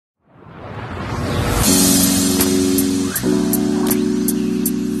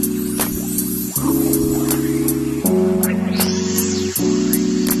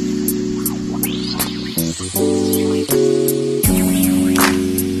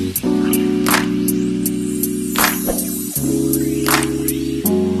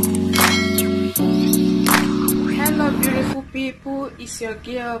it's your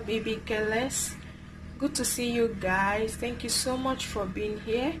girl Bbkelez. Good to see you guys. Thank you so much for being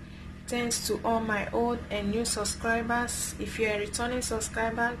here. Thanks to all my old and new subscribers. If you're a returning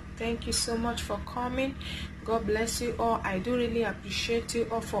subscriber, thank you so much for coming. God bless you all. I do really appreciate you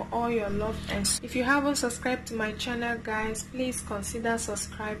all for all your love. And if you haven't subscribed to my channel, guys, please consider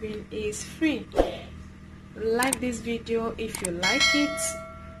subscribing. It's free. Like this video if you like it.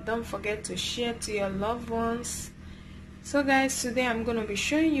 Don't forget to share to your loved ones. So guys, today I'm gonna be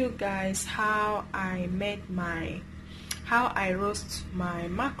showing you guys how I roast my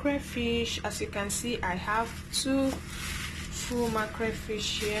mackerel fish. As you can see, I have 2 full mackerel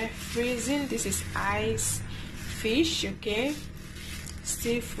fish here freezing. This is ice fish, okay,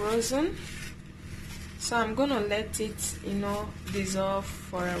 still frozen. So I'm gonna let it dissolve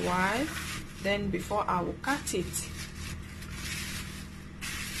for a while, then before I will cut it.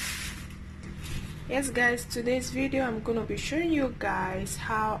 Yes guys, today's video I'm gonna be showing you guys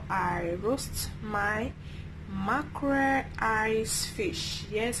how I roast my mackerel ice fish.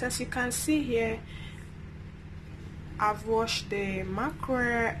 Yes, as you can see here, I've washed the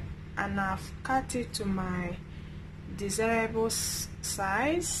mackerel and I've cut it to my desirable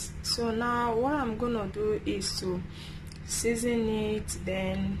size. So now what I'm gonna do is to season it,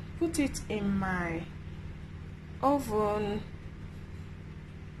 then put it in my oven.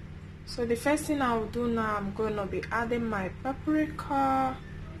 So the first thing I'll do now, I'm gonna be adding my paprika.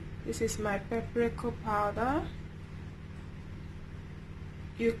 This is my paprika powder.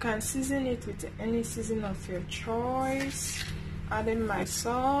 You can season it with any season of your choice. Adding my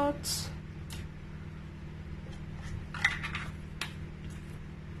salt,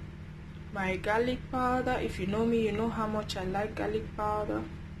 my garlic powder. If you know me, you know how much I like garlic powder.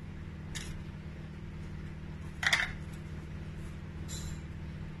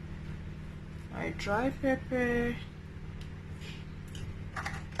 My dry pepper,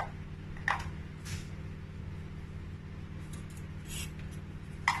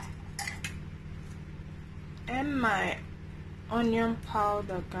 and my onion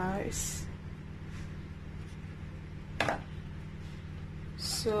powder, guys.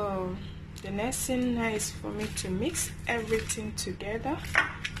 So the next thing now is for me to mix everything together.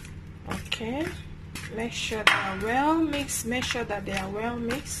 Okay, make sure they are well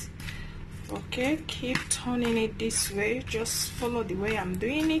mixed. Okay, keep turning it this way. Just follow the way I'm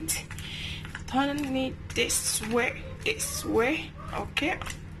doing it. Turning it this way. Okay,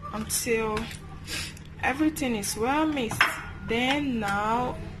 until everything is well mixed. Then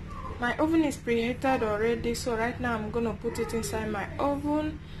now my oven is preheated already, so right now I'm gonna put it inside my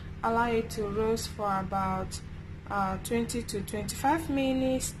oven, allow it to roast for about 20 to 25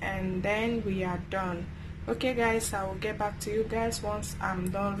 minutes, and then we are done. Okay guys, I will get back to you guys once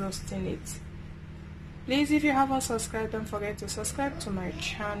I'm done roasting it. Please, if you haven't subscribed, don't forget to subscribe to my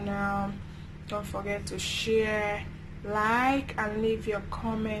channel. Don't forget to share, like, and leave your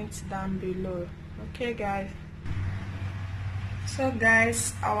comments down below. Okay guys, so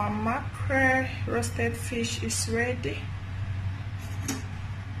guys, our mackerel roasted fish is ready.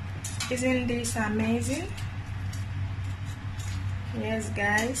 Isn't this amazing? Yes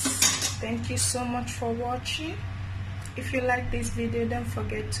guys, thank you so much for watching. If you like this video, don't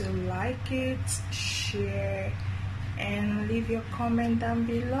forget to like it, share, and leave your comment down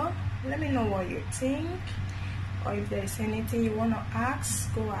below. Let me know what you think, or if there's anything you want to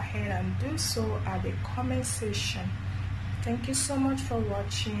ask, go ahead and do so at the comment section. Thank you so much for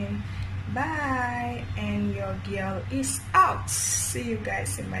watching. Bye, and your girl is out. See you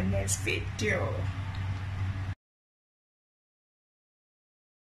guys in my next video.